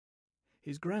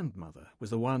His grandmother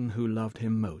was the one who loved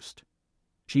him most.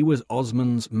 She was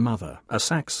Osmond's mother, a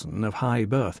Saxon of high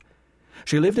birth.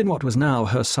 She lived in what was now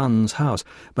her son's house,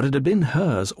 but it had been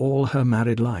hers all her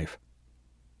married life.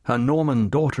 Her Norman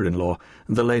daughter-in-law,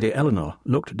 the Lady Eleanor,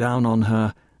 looked down on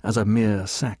her as a mere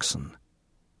Saxon.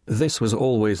 This was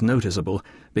always noticeable,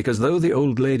 because though the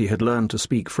old lady had learned to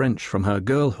speak French from her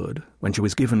girlhood, when she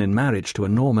was given in marriage to a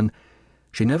Norman,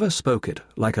 she never spoke it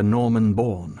like a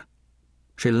Norman-born.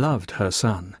 She loved her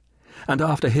son, and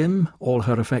after him all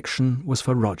her affection was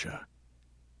for Roger.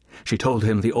 She told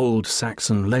him the old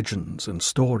Saxon legends and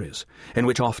stories, in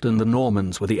which often the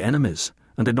Normans were the enemies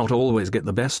and did not always get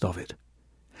the best of it.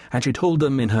 And she told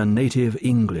them in her native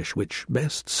English, which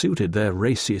best suited their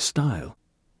racy style.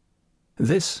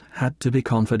 This had to be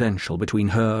confidential between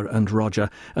her and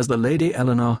Roger, as the Lady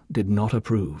Eleanor did not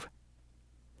approve.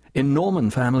 In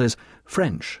Norman families,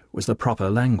 French was the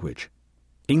proper language.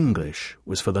 English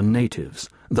was for the natives,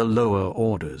 the lower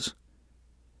orders.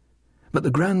 But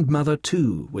the grandmother,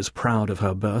 too, was proud of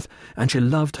her birth, and she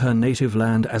loved her native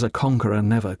land as a conqueror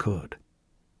never could.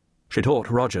 She taught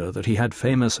Roger that he had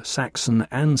famous Saxon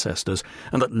ancestors,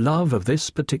 and that love of this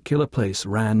particular place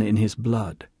ran in his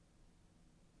blood.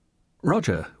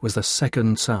 Roger was the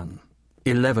second son,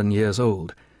 11 years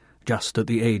old, just at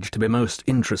the age to be most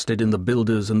interested in the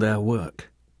builders and their work.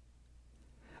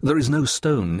 There is no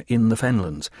stone in the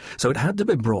Fenlands, so it had to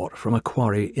be brought from a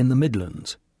quarry in the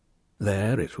Midlands.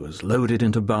 There it was loaded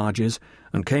into barges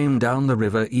and came down the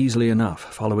river easily enough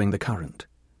following the current.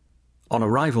 On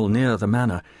arrival near the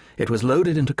manor, it was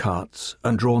loaded into carts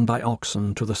and drawn by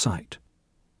oxen to the site.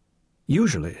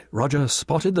 Usually, Roger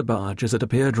spotted the barge as it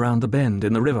appeared round the bend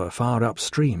in the river far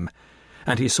upstream,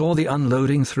 and he saw the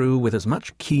unloading through with as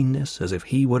much keenness as if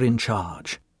he were in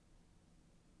charge.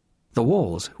 The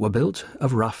walls were built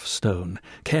of rough stone,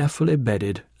 carefully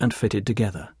bedded and fitted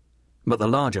together, but the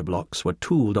larger blocks were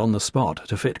tooled on the spot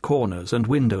to fit corners and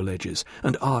window ledges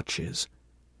and arches.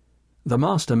 The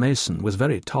master mason was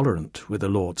very tolerant with the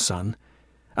lord's son,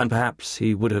 and perhaps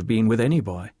he would have been with any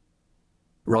boy.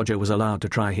 Roger was allowed to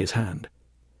try his hand.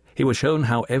 He was shown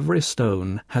how every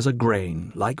stone has a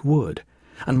grain, like wood,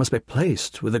 and must be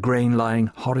placed with the grain lying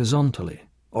horizontally,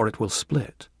 or it will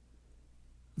split.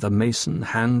 The mason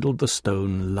handled the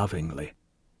stone lovingly.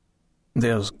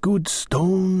 "There's good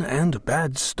stone and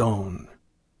bad stone,"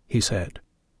 he said.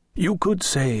 "You could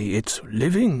say it's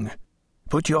living.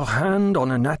 Put your hand on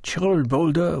a natural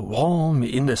boulder warm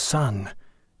in the sun.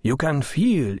 You can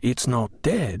feel it's not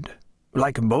dead,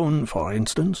 like bone, for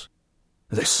instance.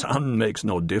 The sun makes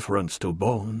no difference to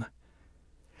bone.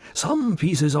 Some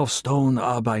pieces of stone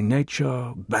are by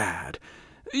nature bad.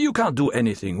 You can't do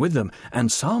anything with them, and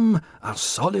some are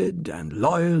solid and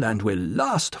loyal and will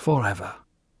last forever.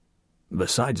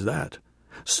 Besides that,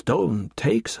 stone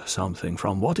takes something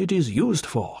from what it is used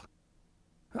for.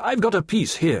 I've got a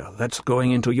piece here that's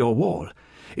going into your wall.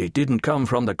 It didn't come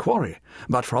from the quarry,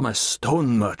 but from a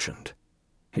stone merchant.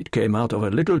 It came out of a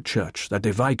little church that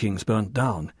the Vikings burnt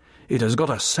down. It has got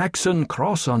a Saxon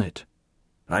cross on it.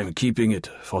 I'm keeping it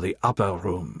for the upper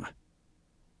room."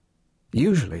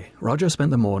 Usually, Roger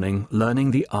spent the morning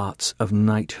learning the arts of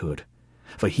knighthood,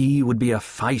 for he would be a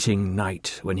fighting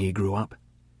knight when he grew up.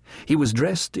 He was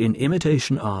dressed in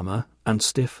imitation armour and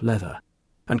stiff leather,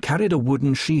 and carried a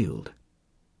wooden shield,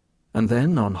 and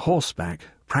then on horseback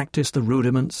practised the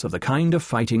rudiments of the kind of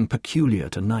fighting peculiar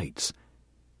to knights.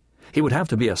 He would have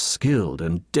to be a skilled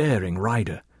and daring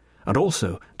rider, and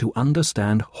also to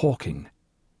understand hawking.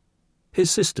 His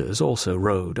sisters also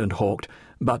rode and hawked,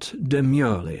 but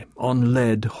demurely, on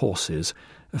led horses,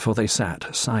 for they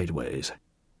sat sideways.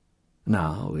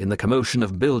 Now, in the commotion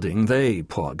of building, they,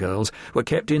 poor girls, were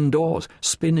kept indoors,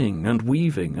 spinning and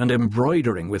weaving and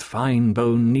embroidering with fine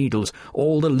bone needles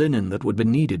all the linen that would be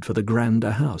needed for the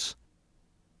grander house.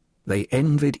 They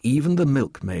envied even the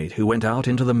milkmaid who went out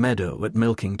into the meadow at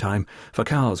milking time, for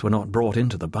cows were not brought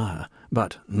into the byre,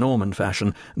 but, Norman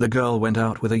fashion, the girl went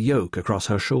out with a yoke across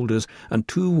her shoulders and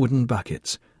 2 wooden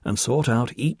buckets, and sought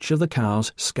out each of the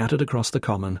cows scattered across the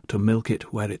common to milk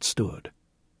it where it stood.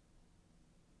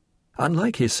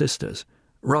 Unlike his sisters,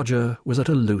 Roger was at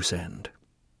a loose end.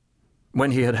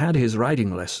 When he had had his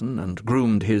riding lesson and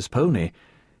groomed his pony,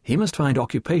 he must find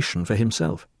occupation for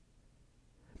himself.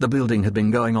 The building had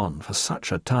been going on for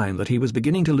such a time that he was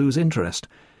beginning to lose interest,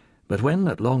 but when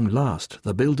at long last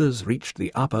the builders reached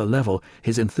the upper level,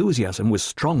 his enthusiasm was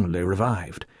strongly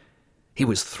revived. He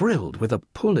was thrilled with the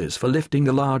pulleys for lifting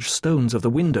the large stones of the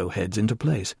window heads into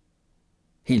place.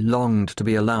 He longed to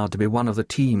be allowed to be one of the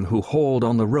team who hauled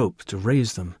on the rope to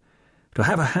raise them, to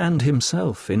have a hand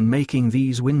himself in making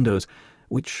these windows,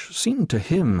 which seemed to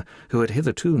him, who had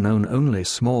hitherto known only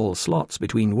small slots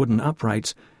between wooden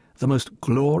uprights, the most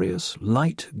glorious,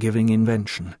 light-giving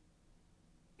invention.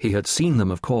 He had seen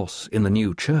them, of course, in the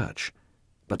new church,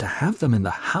 but to have them in the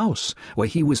house where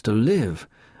he was to live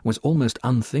was almost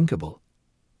unthinkable.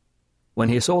 When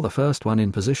he saw the first one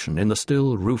in position in the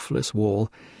still roofless wall,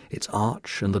 its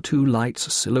arch and the two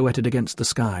lights silhouetted against the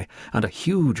sky, and a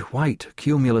huge white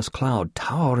cumulus cloud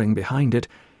towering behind it,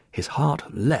 his heart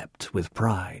leapt with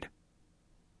pride.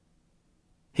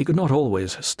 He could not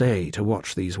always stay to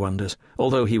watch these wonders,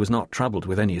 although he was not troubled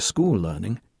with any school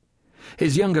learning.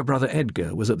 His younger brother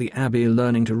Edgar was at the abbey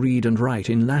learning to read and write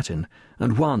in Latin,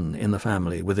 and one in the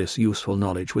family with this useful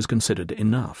knowledge was considered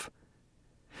enough.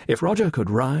 If Roger could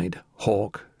ride,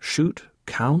 hawk, shoot,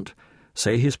 count,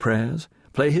 say his prayers,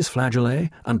 play his flageolet,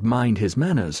 and mind his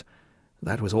manners,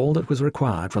 that was all that was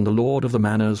required from the Lord of the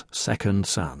Manor's second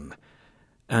son.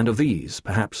 And of these,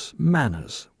 perhaps,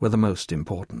 manners were the most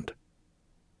important.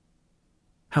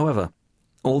 However,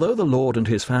 although the Lord and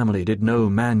his family did no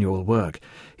manual work,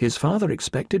 his father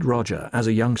expected Roger, as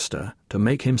a youngster, to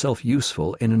make himself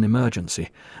useful in an emergency,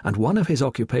 and one of his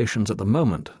occupations at the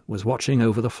moment was watching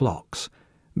over the flocks,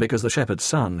 because the shepherd's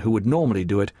son, who would normally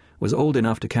do it, was old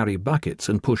enough to carry buckets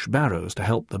and push barrows to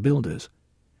help the builders.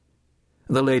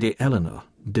 The Lady Eleanor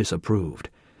disapproved,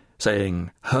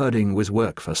 saying herding was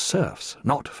work for serfs,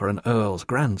 not for an earl's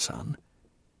grandson.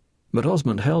 But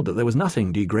Osmond held that there was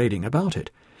nothing degrading about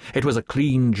it. It was a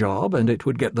clean job, and it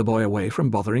would get the boy away from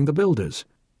bothering the builders.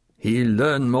 "He'll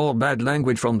learn more bad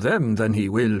language from them than he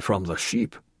will from the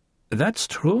sheep." "That's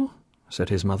true," said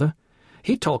his mother.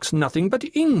 "He talks nothing but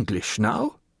English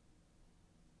now."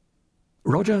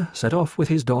 Roger set off with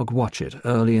his dog Watchet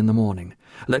early in the morning,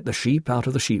 let the sheep out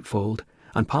of the sheepfold,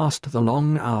 and passed the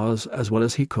long hours as well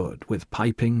as he could with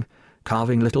piping,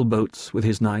 carving little boats with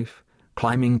his knife,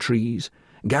 climbing trees,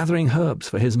 gathering herbs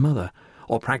for his mother,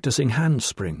 or practising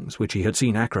handsprings which he had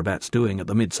seen acrobats doing at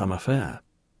the midsummer fair.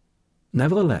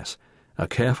 Nevertheless, a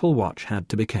careful watch had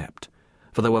to be kept,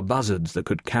 for there were buzzards that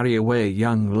could carry away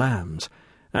young lambs,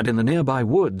 and in the nearby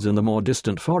woods and the more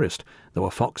distant forest there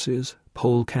were foxes,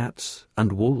 polecats,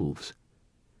 and wolves.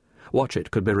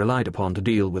 Watchet could be relied upon to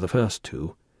deal with the first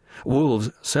two. Wolves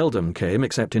seldom came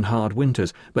except in hard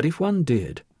winters, but if one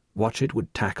did, Watchet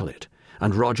would tackle it,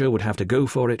 and Roger would have to go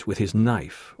for it with his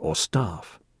knife or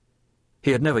staff.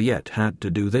 He had never yet had to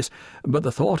do this, but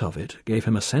the thought of it gave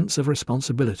him a sense of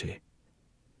responsibility.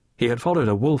 He had followed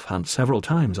a wolf hunt several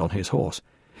times on his horse.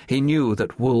 He knew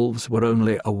that wolves were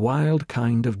only a wild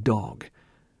kind of dog,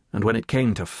 and when it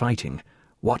came to fighting,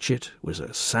 Watchet was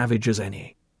as savage as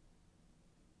any.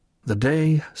 The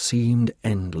day seemed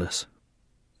endless.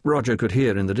 Roger could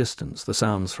hear in the distance the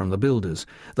sounds from the builders,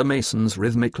 the masons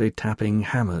rhythmically tapping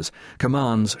hammers,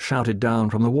 commands shouted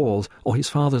down from the walls, or his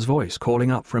father's voice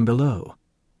calling up from below.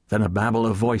 Then a babble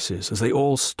of voices as they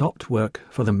all stopped work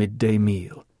for the midday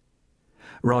meal.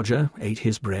 Roger ate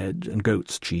his bread and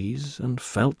goat's cheese and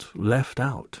felt left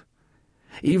out.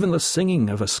 Even the singing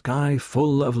of a sky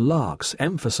full of larks,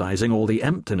 emphasizing all the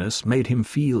emptiness, made him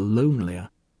feel lonelier.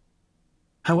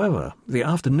 However, the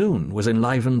afternoon was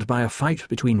enlivened by a fight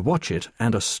between Watchet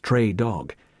and a stray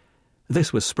dog.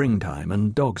 This was springtime,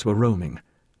 and dogs were roaming.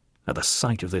 At the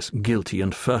sight of this guilty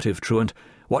and furtive truant,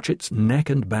 Watchet's neck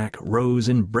and back rose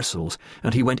in bristles,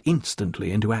 and he went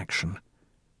instantly into action.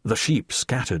 The sheep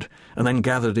scattered, and then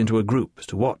gathered into a group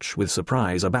to watch with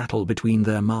surprise a battle between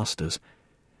their masters.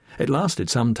 It lasted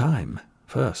some time,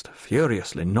 first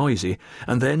furiously noisy,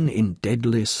 and then in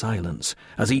deadly silence,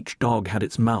 as each dog had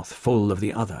its mouth full of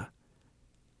the other.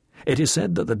 It is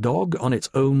said that the dog on its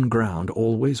own ground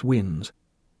always wins.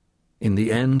 In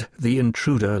the end, the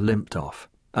intruder limped off,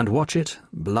 and Watchet,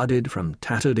 blooded from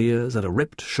tattered ears and a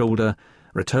ripped shoulder,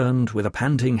 returned with a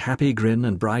panting, happy grin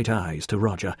and bright eyes to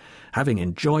Roger, having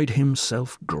enjoyed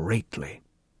himself greatly.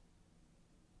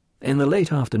 In the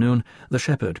late afternoon, the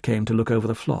shepherd came to look over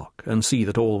the flock and see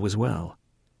that all was well.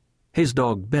 His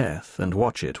dog Beth and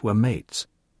Watchet were mates.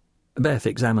 Beth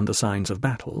examined the signs of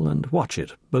battle, and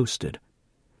Watchet boasted.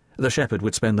 The shepherd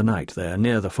would spend the night there,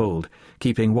 near the fold,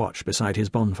 keeping watch beside his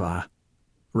bonfire.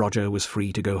 Roger was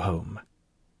free to go home.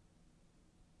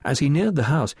 As he neared the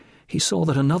house, he saw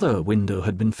that another window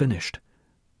had been finished.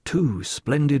 2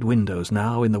 splendid windows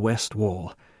now in the west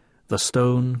wall, the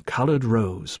stone coloured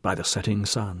rose by the setting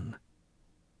sun.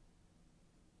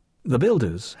 The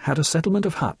builders had a settlement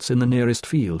of huts in the nearest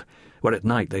field, where at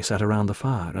night they sat around the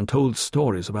fire and told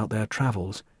stories about their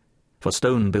travels, for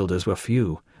stone builders were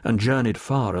few and journeyed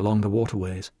far along the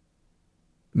waterways.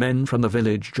 Men from the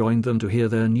village joined them to hear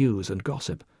their news and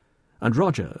gossip, and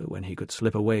Roger, when he could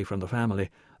slip away from the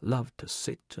family, loved to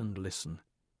sit and listen.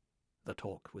 The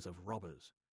talk was of robbers.